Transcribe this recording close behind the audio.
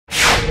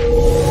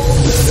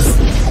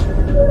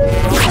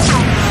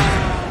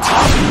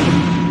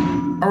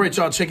right,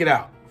 y'all, check it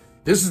out.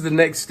 This is the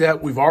next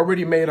step. We've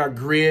already made our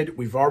grid.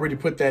 We've already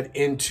put that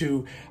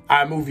into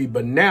iMovie.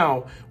 But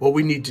now what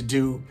we need to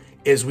do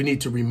is we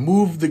need to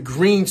remove the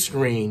green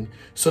screen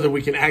so that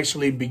we can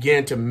actually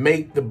begin to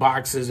make the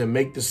boxes and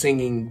make the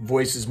singing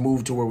voices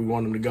move to where we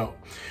want them to go.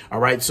 All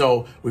right,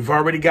 so we've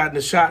already gotten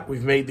the shot.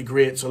 We've made the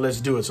grid, so let's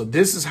do it. So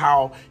this is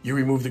how you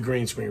remove the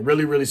green screen.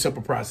 Really, really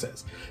simple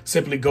process.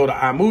 Simply go to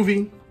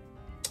iMovie,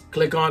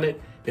 click on it.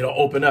 It'll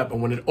open up.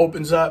 And when it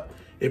opens up,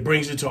 it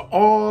brings you to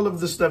all of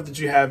the stuff that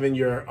you have in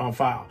your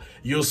file.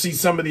 You'll see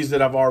some of these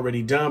that I've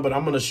already done, but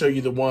I'm going to show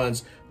you the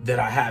ones that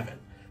I haven't.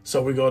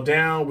 So we go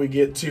down, we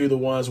get to the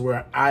ones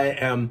where I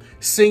am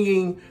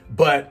singing,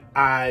 but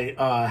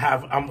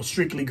I'm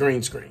strictly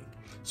green screen.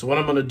 So what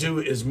I'm going to do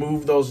is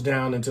move those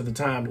down into the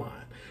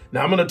timeline.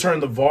 Now I'm going to turn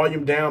the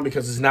volume down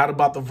because it's not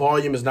about the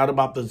volume. It's not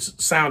about the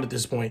sound at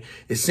this point.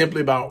 It's simply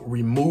about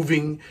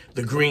removing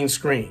the green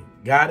screen.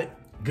 Got it?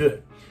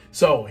 Good.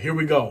 So here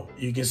we go.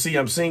 You can see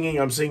I'm singing,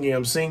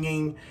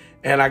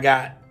 and I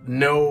got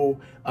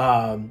no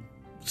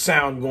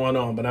sound going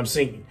on, but I'm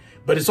singing.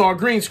 But it's all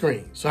green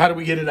screen. So how do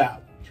we get it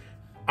out?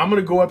 I'm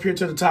going to go up here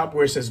to the top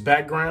where it says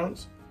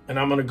backgrounds, and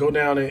I'm going to go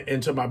down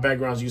into my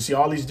backgrounds. You see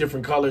all these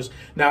different colors.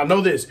 Now,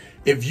 know this.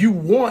 If you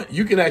want,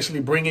 you can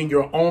actually bring in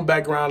your own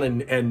background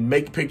and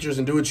make pictures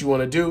and do what you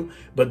want to do.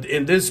 But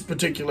in this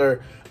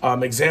particular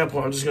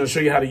example, I'm just going to show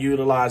you how to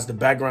utilize the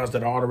backgrounds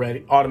that are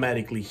already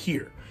automatically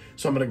here.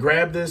 So I'm going to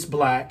grab this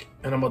black,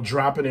 and I'm going to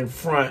drop it in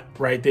front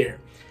right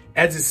there.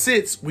 As it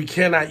sits, we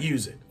cannot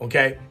use it,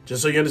 okay?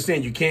 Just so you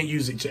understand, you can't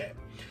use it, Chad.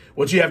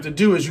 What you have to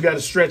do is you got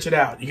to stretch it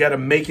out. You got to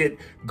make it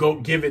go,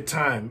 give it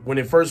time. When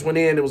it first went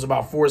in, it was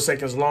about 4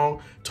 seconds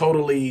long,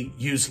 totally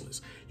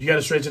useless. You got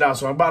to stretch it out.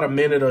 So I'm about a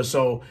minute or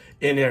so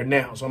in there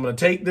now. So I'm going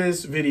to take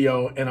this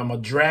video and I'm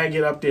going to drag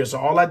it up there. So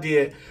all I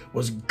did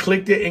was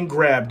clicked it and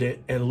grabbed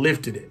it and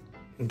lifted it,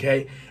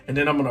 okay? And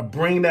then I'm going to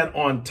bring that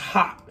on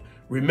top.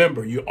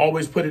 Remember, you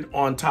always put it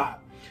on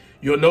top.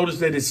 You'll notice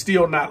that it's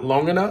still not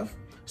long enough.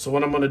 So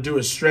what I'm going to do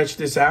is stretch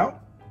this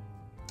out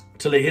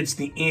till it hits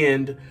the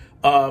end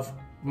of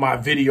my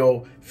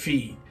video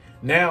feed.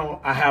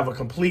 Now I have a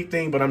complete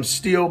thing, but I'm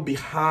still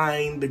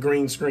behind the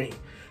green screen.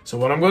 So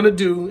what I'm going to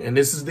do, and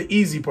this is the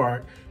easy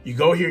part, you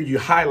go here, you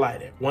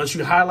highlight it. Once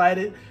you highlight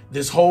it,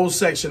 this whole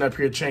section up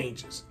here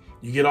changes.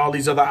 You get all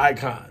these other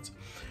icons.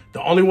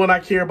 The only one I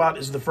care about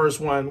is the first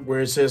one where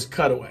it says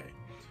cutaway.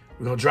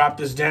 We're going to drop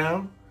this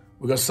down.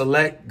 We're going to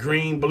select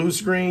green, blue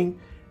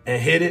screen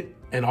and hit it.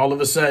 And all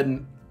of a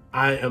sudden,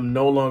 I am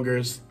no longer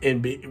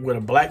with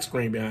a black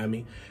screen behind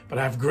me, but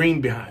I have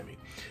green behind me.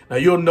 Now,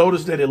 you'll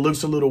notice that it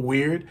looks a little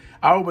weird.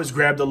 I always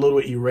grab the little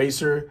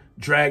eraser,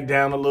 drag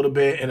down a little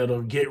bit, and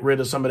it'll get rid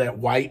of some of that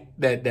white,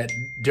 that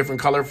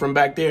different color from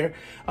back there,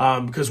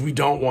 because we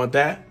don't want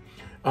that.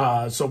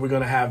 So we're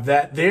going to have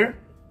that there.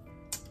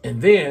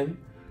 And then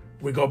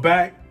we go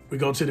back, we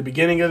go to the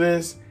beginning of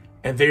this,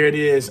 and there it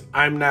is.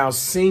 I'm now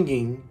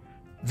singing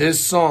this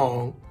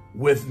song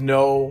with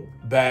no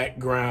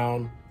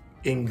background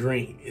in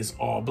green. It's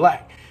all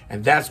black.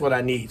 And that's what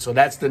I need. So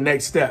that's the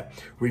next step.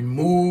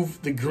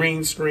 Remove the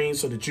green screen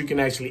so that you can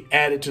actually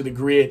add it to the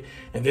grid.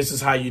 And this is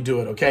how you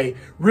do it, okay?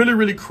 Really,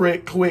 really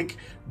quick,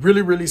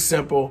 really, really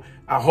simple.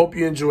 I hope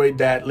you enjoyed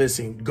that.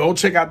 Listen, go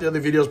check out the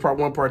other videos, part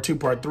 1, part 2,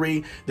 part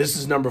 3. This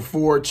is number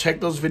 4. Check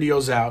those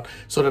videos out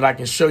so that I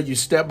can show you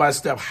step by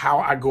step how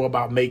I go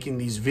about making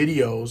these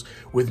videos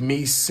with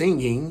me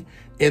singing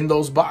in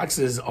those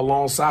boxes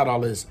alongside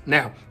all this.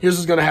 Now, here's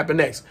what's going to happen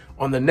next.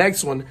 On the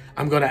next one,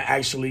 I'm going to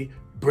actually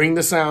bring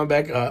the sound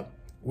back up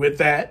with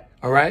that,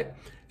 all right?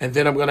 And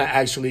then I'm going to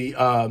actually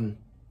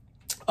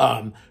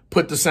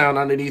put the sound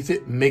underneath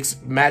it,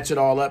 match it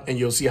all up, and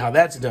you'll see how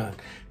that's done.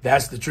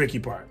 That's the tricky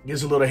part. It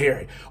gets a little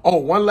hairy. Oh,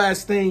 one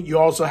last thing, you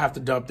also have to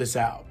dump this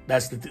out.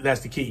 That's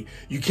the key.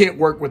 You can't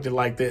work with it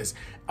like this.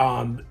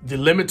 The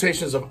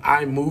limitations of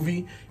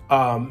iMovie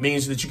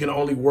means that you can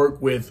only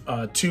work with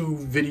 2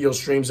 video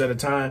streams at a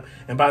time.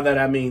 And by that,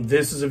 I mean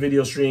this is a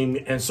video stream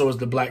and so is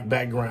the black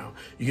background.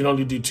 You can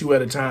only do 2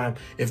 at a time.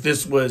 If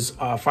this was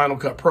Final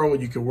Cut Pro,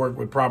 you could work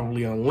with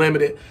probably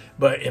unlimited.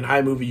 But in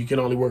iMovie, you can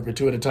only work with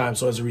 2 at a time.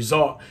 So as a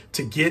result,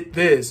 to get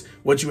this,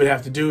 what you would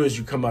have to do is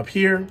you come up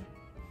here,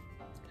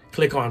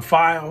 click on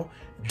File,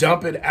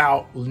 dump it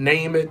out,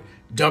 name it,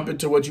 dump it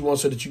to what you want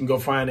so that you can go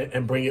find it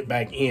and bring it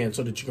back in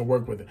so that you can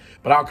work with it.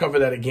 But I'll cover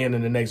that again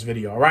in the next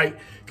video, all right?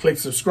 Click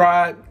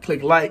subscribe,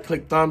 click like,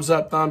 click thumbs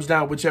up, thumbs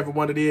down, whichever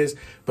one it is,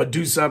 but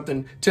do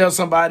something. Tell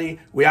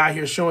somebody we out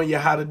here showing you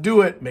how to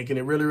do it, making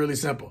it really, really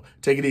simple.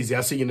 Take it easy.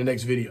 I'll see you in the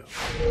next video.